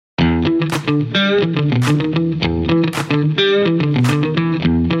You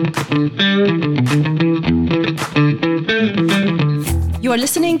are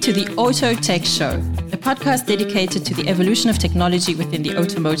listening to the Auto Tech Show, a podcast dedicated to the evolution of technology within the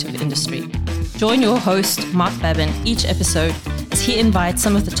automotive industry. Join your host, Mark Babin, each episode as he invites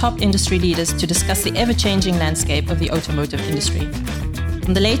some of the top industry leaders to discuss the ever-changing landscape of the automotive industry.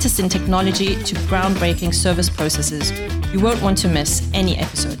 From the latest in technology to groundbreaking service processes, you won't want to miss any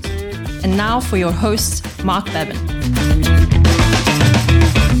episode. And now for your host, Mark Babin.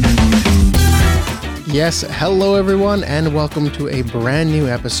 Yes, hello everyone, and welcome to a brand new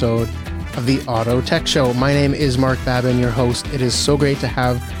episode of the Auto Tech Show. My name is Mark Babin, your host. It is so great to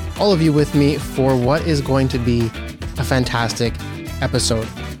have all of you with me for what is going to be a fantastic episode.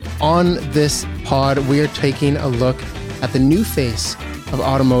 On this pod, we are taking a look at the new face of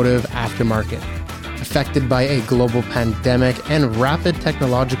automotive aftermarket. Affected by a global pandemic and rapid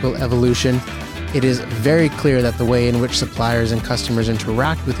technological evolution, it is very clear that the way in which suppliers and customers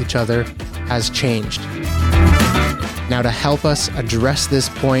interact with each other has changed. Now, to help us address this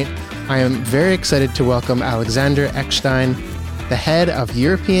point, I am very excited to welcome Alexander Eckstein, the head of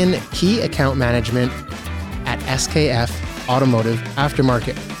European Key Account Management at SKF Automotive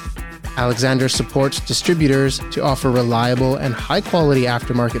Aftermarket. Alexander supports distributors to offer reliable and high-quality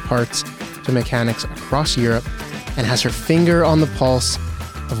aftermarket parts to mechanics across Europe and has her finger on the pulse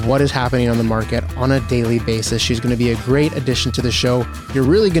of what is happening on the market on a daily basis. She's going to be a great addition to the show. You're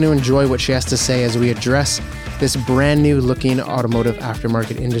really going to enjoy what she has to say as we address this brand new looking automotive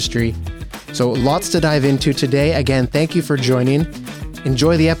aftermarket industry. So lots to dive into today. Again, thank you for joining.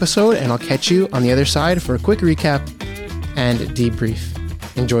 Enjoy the episode, and I'll catch you on the other side for a quick recap and debrief.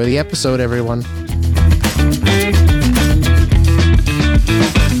 Enjoy the episode, everyone.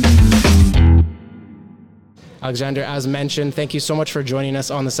 Alexander, as mentioned, thank you so much for joining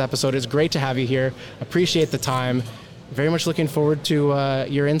us on this episode. It's great to have you here. Appreciate the time. Very much looking forward to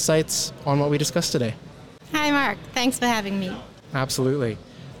your insights on what we discussed today. Hi, Mark. Thanks for having me. Absolutely.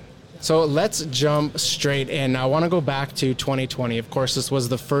 So let's jump straight in. I want to go back to 2020. Of course, this was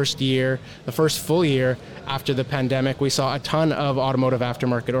the first full year after the pandemic. We saw a ton of automotive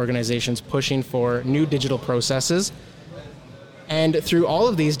aftermarket organizations pushing for new digital processes. And through all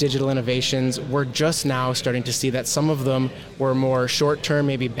of these digital innovations, we're just now starting to see that some of them were more short-term,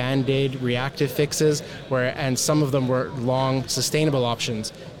 maybe band-aid reactive fixes, and some of them were long, sustainable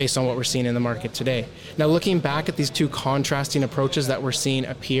options based on what we're seeing in the market today. Now, looking back at these two contrasting approaches that we're seeing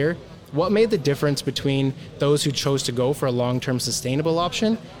appear, what made the difference between those who chose to go for a long-term sustainable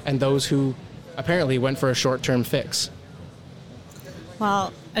option and those who apparently went for a short-term fix?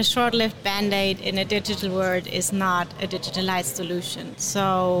 Well, a short-lived band-aid in a digital world is not a digitalized solution.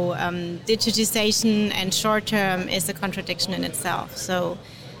 So digitization and short-term is a contradiction in itself. So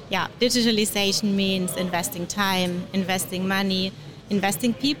yeah, digitalization means investing time, investing money,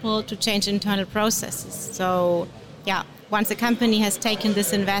 investing people to change internal processes. So yeah, once a company has taken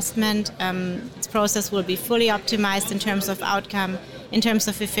this investment, its process will be fully optimized in terms of outcome, in terms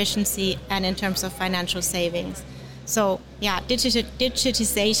of efficiency, and in terms of financial savings. So yeah,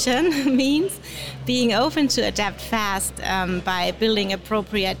 digitization means being open to adapt fast by building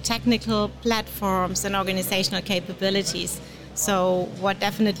appropriate technical platforms and organizational capabilities. So what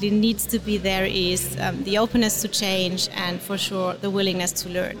definitely needs to be there is the openness to change and for sure the willingness to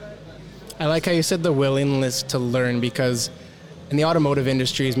learn. I like how you said the willingness to learn, because in the automotive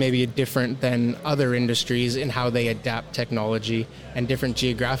industry is maybe different than other industries in how they adapt technology and different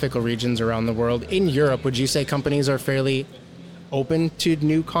geographical regions around the world. In Europe, would you say companies are fairly open to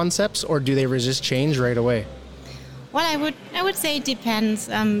new concepts, or do they resist change right away? Well, I would say it depends.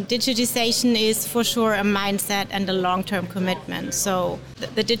 Digitization is for sure a mindset and a long-term commitment. So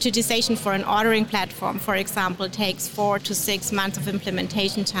the digitization for an ordering platform, for example, takes 4 to 6 months of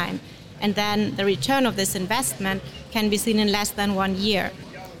implementation time. And then the return of this investment can be seen in less than 1 year.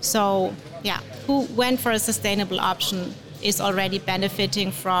 So yeah, who went for a sustainable option is already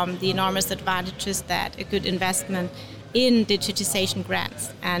benefiting from the enormous advantages that a good investment in digitization grants.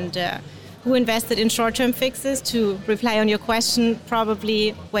 And who invested in short-term fixes, to reply on your question,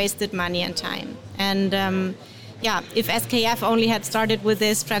 probably wasted money and time. And yeah, if SKF only had started with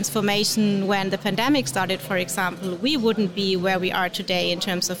this transformation when the pandemic started, for example, we wouldn't be where we are today in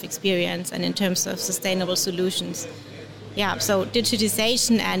terms of experience and in terms of sustainable solutions. Yeah, so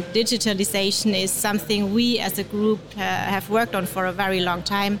digitization and digitalization is something we as a group have worked on for a very long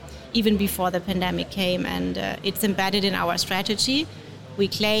time, even before the pandemic came, and it's embedded in our strategy. We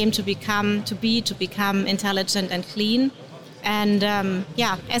claim to become intelligent and clean. And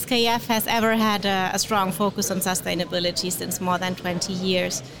SKF has ever had a strong focus on sustainability since more than 20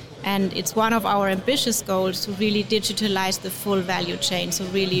 years. And it's one of our ambitious goals to really digitalize the full value chain, so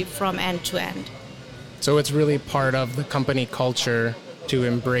really from end to end. So it's really part of the company culture to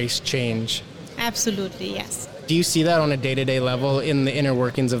embrace change. Absolutely, yes. Do you see that on a day-to-day level in the inner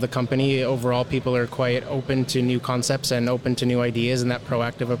workings of the company? Overall, people are quite open to new concepts and open to new ideas in that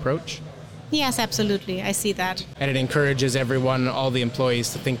proactive approach? Yes, absolutely. I see that. And it encourages everyone, all the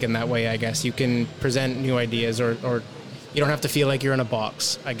employees, to think in that way, I guess. You can present new ideas or you don't have to feel like you're in a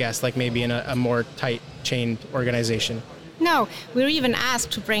box, I guess, like maybe in a more tight-chained organization. No, we're even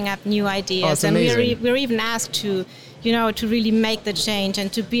asked to bring up new ideas. Oh, that's amazing. And we're even asked to really make the change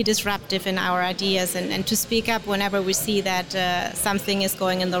and to be disruptive in our ideas and to speak up whenever we see that something is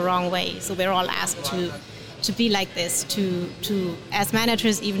going in the wrong way. So we're all asked to be like this, to as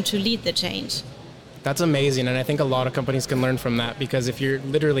managers, even to lead the change. That's amazing, and I think a lot of companies can learn from that, because if you're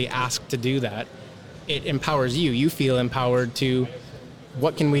literally asked to do that, it empowers you. You feel empowered to,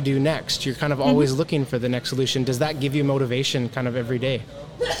 what can we do next? You're kind of always looking for the next solution. Does that give you motivation kind of every day?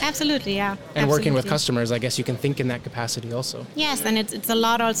 Absolutely, yeah. And working with customers, I guess you can think in that capacity also. Yes, and it's a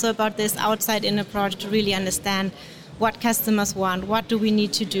lot also about this outside-in approach to really understand what customers want, what do we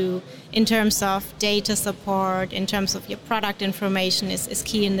need to do in terms of data support, in terms of your product information is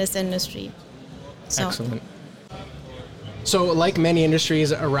key in this industry. So. Excellent. So like many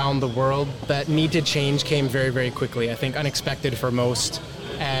industries around the world, that need to change came very, very quickly. I think unexpected for most,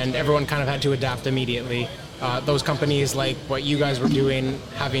 and everyone kind of had to adapt immediately. Those companies like what you guys were doing,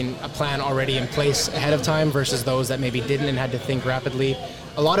 having a plan already in place ahead of time versus those that maybe didn't and had to think rapidly.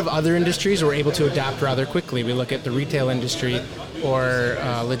 A lot of other industries were able to adapt rather quickly. We look at the retail industry or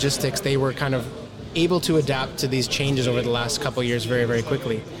logistics. They were kind of able to adapt to these changes over the last couple of years very, very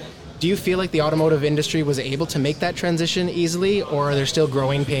quickly. Do you feel like the automotive industry was able to make that transition easily, or are there still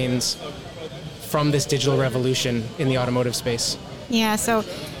growing pains from this digital revolution in the automotive space? Yeah, so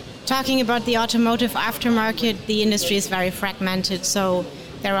talking about the automotive aftermarket, the industry is very fragmented. So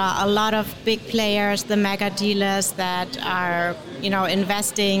there are a lot of big players, the mega dealers that are,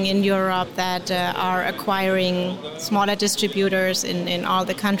 investing in Europe, that are acquiring smaller distributors in all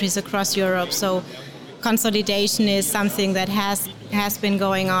the countries across Europe. So consolidation is something that has been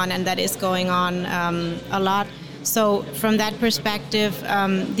going on and that is going on a lot. So from that perspective,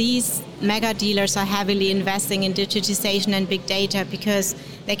 these mega dealers are heavily investing in digitization and big data, because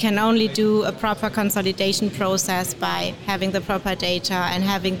they can only do a proper consolidation process by having the proper data and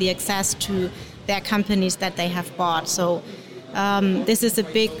having the access to their companies that they have bought. So this is a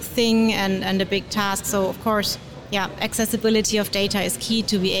big thing and a big task. So of course, accessibility of data is key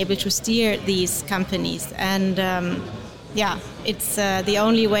to be able to steer these companies. And it's the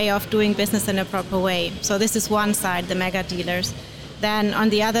only way of doing business in a proper way. So this is one side, the mega dealers. Then on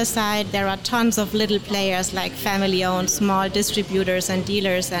the other side, there are tons of little players like family-owned small distributors and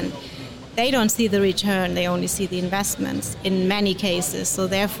dealers, and they don't see the return, they only see the investments in many cases. So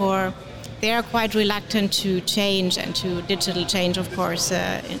therefore, they are quite reluctant to change and to digital change, of course,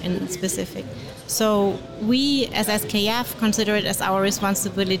 in specific. So we, as SKF, consider it as our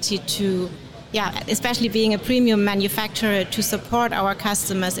responsibility to, especially being a premium manufacturer, to support our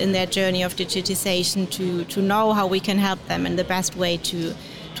customers in their journey of digitization, to know how we can help them in the best way to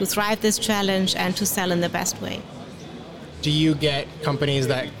thrive this challenge and to sell in the best way. Do you get companies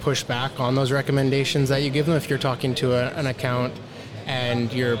that push back on those recommendations that you give them? If you're talking to an account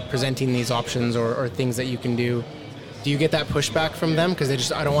and you're presenting these options or things that you can do you get that pushback from them? Because they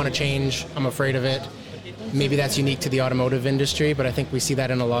just, I don't want to change, I'm afraid of it. Maybe that's unique to the automotive industry, but I think we see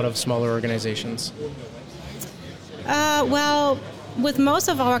that in a lot of smaller organizations. Well, with most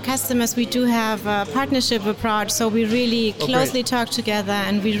of our customers, we do have a partnership approach, so we really closely talk together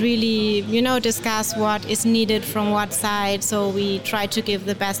and we really, discuss what is needed from what side, so we try to give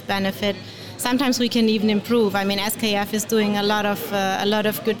the best benefit. Sometimes we can even improve. I mean, SKF is doing a lot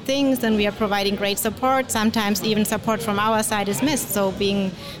of good things, and we are providing great support. Sometimes even support from our side is missed. So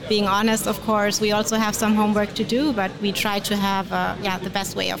being honest, of course, we also have some homework to do, but we try to have the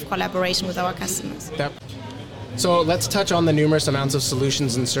best way of collaboration with our customers. Yep. So let's touch on the numerous amounts of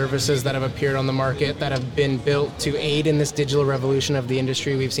solutions and services that have appeared on the market that have been built to aid in this digital revolution of the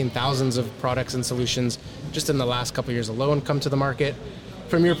industry. We've seen thousands of products and solutions just in the last couple of years alone come to the market.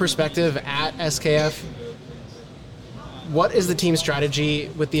 From your perspective at SKF, what is the team's strategy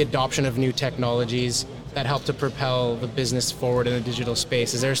with the adoption of new technologies that help to propel the business forward in the digital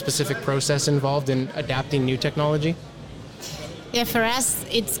space? Is there a specific process involved in adapting new technology? Yeah, for us,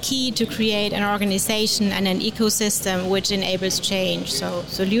 it's key to create an organization and an ecosystem which enables change. So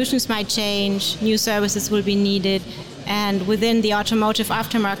solutions might change, new services will be needed, And within the Automotive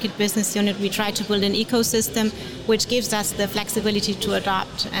Aftermarket business unit, we try to build an ecosystem which gives us the flexibility to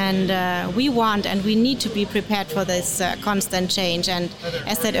adopt. And we want and we need to be prepared for this constant change. And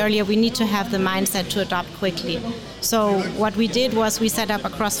as said earlier, we need to have the mindset to adopt quickly. So what we did was we set up a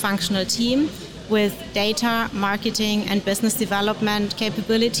cross-functional team with data, marketing, and business development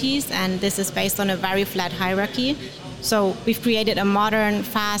capabilities. And this is based on a very flat hierarchy. So we've created a modern,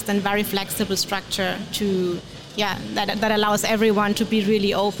 fast, and very flexible structure that allows everyone to be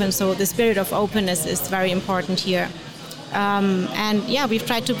really open. So the spirit of openness is very important here. We've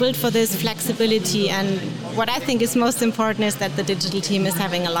tried to build for this flexibility. And what I think is most important is that the digital team is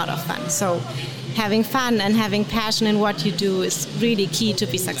having a lot of fun. So having fun and having passion in what you do is really key to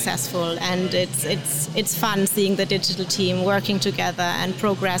be successful. And it's fun seeing the digital team working together and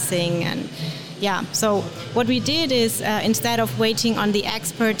progressing. And so what we did is instead of waiting on the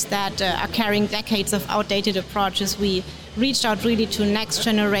experts that are carrying decades of outdated approaches, we reached out really to next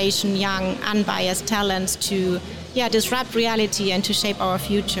generation, young, unbiased talents to disrupt reality and to shape our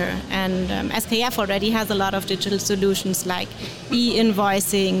future. And SKF already has a lot of digital solutions like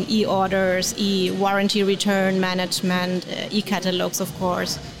e-invoicing, e-orders, e-warranty return management, e-catalogs, of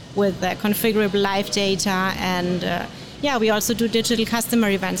course, with configurable live data. And we also do digital customer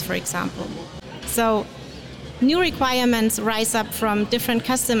events, for example. So new requirements rise up from different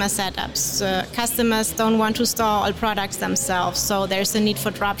customer setups. Customers don't want to store all products themselves, so there's a need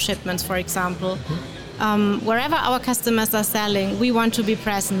for drop shipments, for example. Wherever our customers are selling, we want to be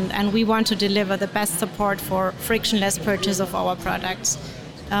present and we want to deliver the best support for frictionless purchase of our products.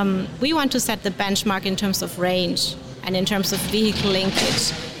 We want to set the benchmark in terms of range and in terms of vehicle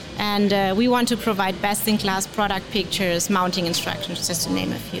linkage. And we want to provide best-in-class product pictures, mounting instructions, just to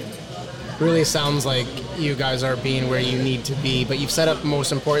name a few. Really sounds like you guys are being where you need to be, but you've set up,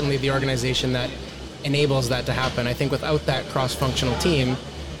 most importantly, the organization that enables that to happen. I think without that cross-functional team,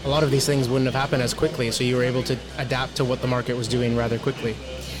 a lot of these things wouldn't have happened as quickly, so you were able to adapt to what the market was doing rather quickly.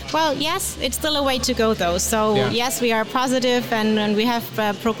 Well, yes, it's still a way to go, though. So, yes, we are positive and we have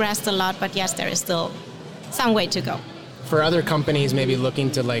progressed a lot, but yes, there is still some way to go. For other companies maybe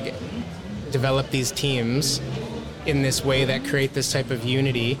looking to develop these teams in this way that create this type of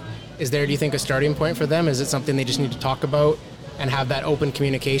unity, is there, do you think, a starting point for them? Is it something they just need to talk about and have that open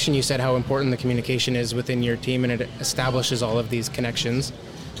communication? You said how important the communication is within your team and it establishes all of these connections.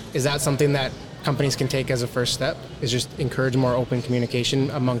 Is that something that companies can take as a first step, is just encourage more open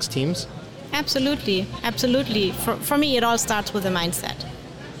communication amongst teams? Absolutely, absolutely. For me, it all starts with a mindset.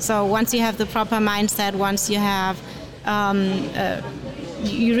 So once you have the proper mindset, once you have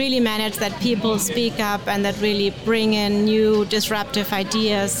you really manage that people speak up and that really bring in new disruptive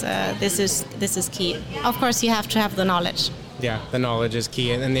ideas. This is key. Of course, you have to have the knowledge. Yeah, the knowledge is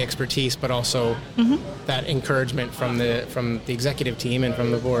key, and the expertise, but also that encouragement from the executive team and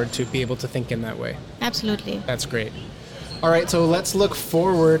from the board to be able to think in that way. Absolutely. That's great. All right, so let's look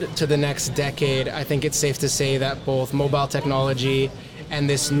forward to the next decade. I think it's safe to say that both mobile technology and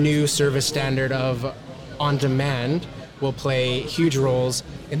this new service standard of on-demand will play huge roles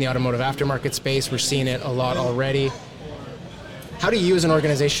in the automotive aftermarket space. We're seeing it a lot already. How do you as an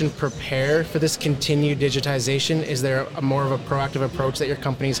organization prepare for this continued digitization? Is there more of a proactive approach that your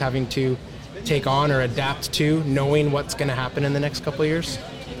company is having to take on or adapt to, knowing what's going to happen in the next couple of years?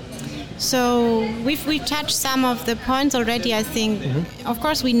 So we've touched some of the points already, I think. Of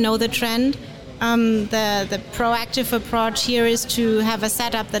course, we know the trend. The proactive approach here is to have a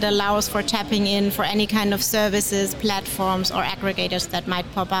setup that allows for tapping in for any kind of services, platforms, or aggregators that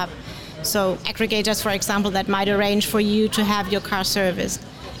might pop up. So aggregators, for example, that might arrange for you to have your car serviced.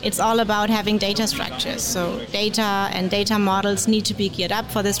 It's all about having data structures. So data and data models need to be geared up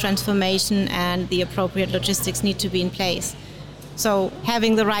for this transformation, and the appropriate logistics need to be in place. So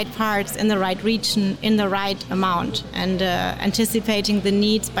having the right parts in the right region, in the right amount, and anticipating the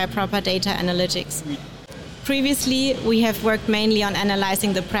needs by proper data analytics. Previously, we have worked mainly on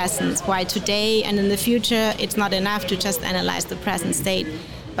analyzing the present, while today and in the future, it's not enough to just analyze the present state.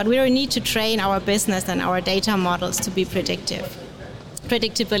 But we really need to train our business and our data models to be predictive.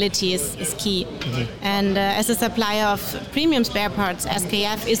 Predictability is key. And as a supplier of premium spare parts,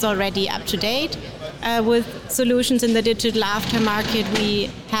 SKF is already up to date. With solutions in the digital aftermarket,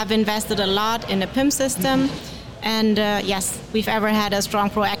 we have invested a lot in a PIM system. And yes, we've ever had a strong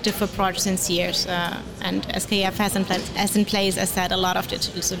proactive approach since years. And SKF has in place, as said, a lot of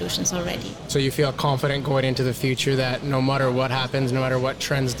digital solutions already. So you feel confident going into the future that no matter what happens, no matter what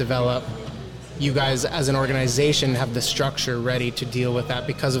trends develop, you guys as an organization have the structure ready to deal with that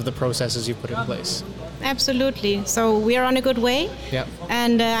because of the processes you put in place. Absolutely. So we are on a good way. Yep.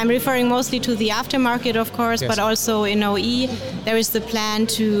 And I'm referring mostly to the aftermarket, of course, but also in OE, there is the plan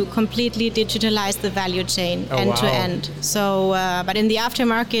to completely digitalize the value chain end to end. So, but in the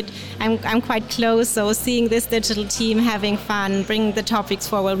aftermarket, I'm quite close. So seeing this digital team having fun, bringing the topics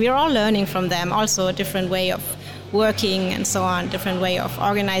forward, we are all learning from them. Also a different way of working and so on, different way of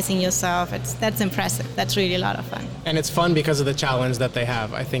organizing yourself. That's impressive. That's really a lot of fun. And it's fun because of the challenge that they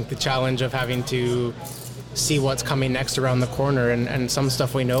have. I think the challenge of having to see what's coming next around the corner, and some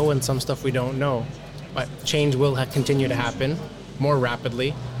stuff we know and some stuff we don't know. But change will continue to happen more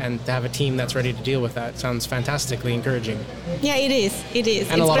rapidly, and to have a team that's ready to deal with that sounds fantastically encouraging. Yeah, it is.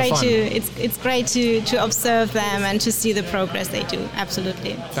 And it's great it's great to observe them and to see the progress they do.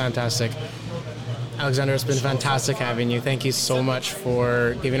 Absolutely. Fantastic. Alexander, it's been fantastic having you. Thank you so much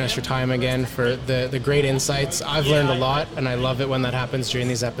for giving us your time again, for the great insights. I've learned a lot, and I love it when that happens during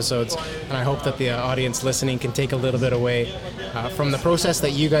these episodes. And I hope that the audience listening can take a little bit away from the process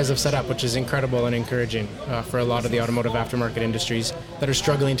that you guys have set up, which is incredible and encouraging for a lot of the automotive aftermarket industries that are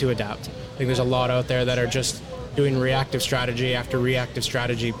struggling to adapt. I think there's a lot out there that are just doing reactive strategy after reactive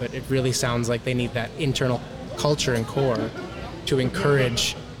strategy, but it really sounds like they need that internal culture and core to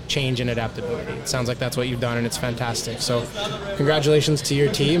encourage change and adaptability. It sounds like that's what you've done, and it's fantastic. So congratulations to your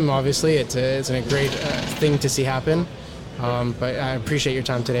team. Obviously, it's a great thing to see happen. But I appreciate your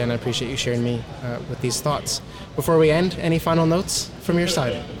time today, and I appreciate you sharing me with these thoughts. Before we end, any final notes from your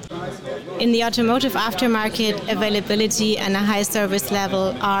side? In the automotive aftermarket, availability and a high service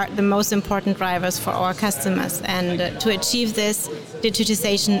level are the most important drivers for our customers. And to achieve this,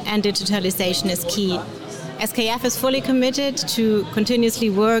 digitization and digitalization is key. SKF is fully committed to continuously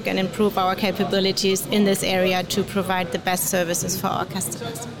work and improve our capabilities in this area to provide the best services for our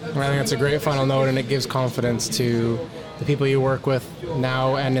customers. Well, I think that's a great final note, and it gives confidence to the people you work with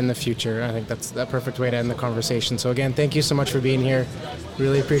now and in the future. I think that's the perfect way to end the conversation. So again, thank you so much for being here.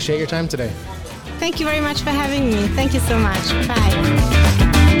 Really appreciate your time today. Thank you very much for having me. Thank you so much. Bye.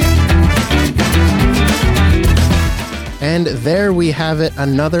 And there we have it,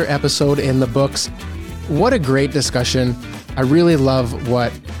 another episode in the books. What a great discussion. I really love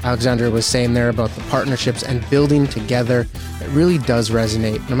what Alexander was saying there about the partnerships and building together. It really does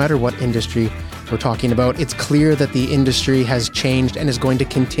resonate, no matter what industry we're talking about. It's clear that the industry has changed and is going to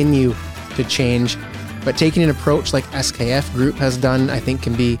continue to change. But taking an approach like SKF Group has done, I think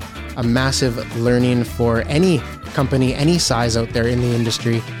can be a massive learning for any company, any size out there in the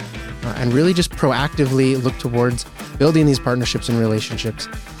industry, and really just proactively look towards building these partnerships and relationships.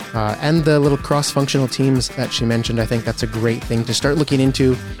 And the little cross-functional teams that she mentioned, I think that's a great thing to start looking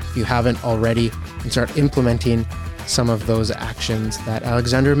into if you haven't already, and start implementing some of those actions that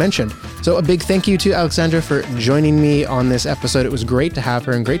Alexandra mentioned. So a big thank you to Alexandra for joining me on this episode. It was great to have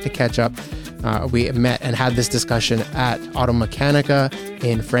her and great to catch up. We met and had this discussion at Automechanica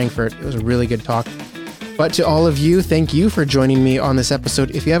in Frankfurt. It was a really good talk. But to all of you, thank you for joining me on this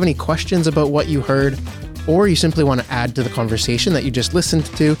episode. If you have any questions about what you heard, or you simply want to add to the conversation that you just listened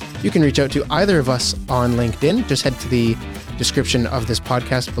to, you can reach out to either of us on LinkedIn. Just head to the description of this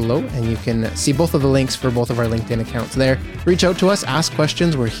podcast below, and you can see both of the links for both of our LinkedIn accounts there. Reach out to us, ask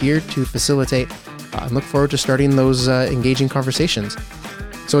questions. We're here to facilitate, and look forward to starting those engaging conversations.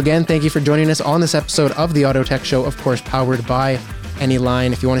 So again, thank you for joining us on this episode of the Auto Tech Show, of course, powered by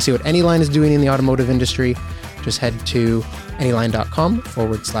Anyline. If you want to see what Anyline is doing in the automotive industry, just head to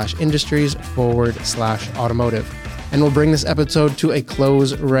anyline.com/industries/automotive. And we'll bring this episode to a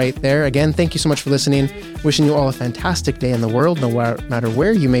close right there. Again, thank you so much for listening. Wishing you all a fantastic day in the world, no matter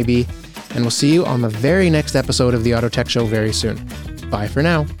where you may be. And we'll see you on the very next episode of the Auto Tech Show very soon. Bye for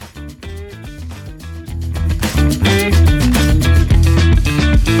now.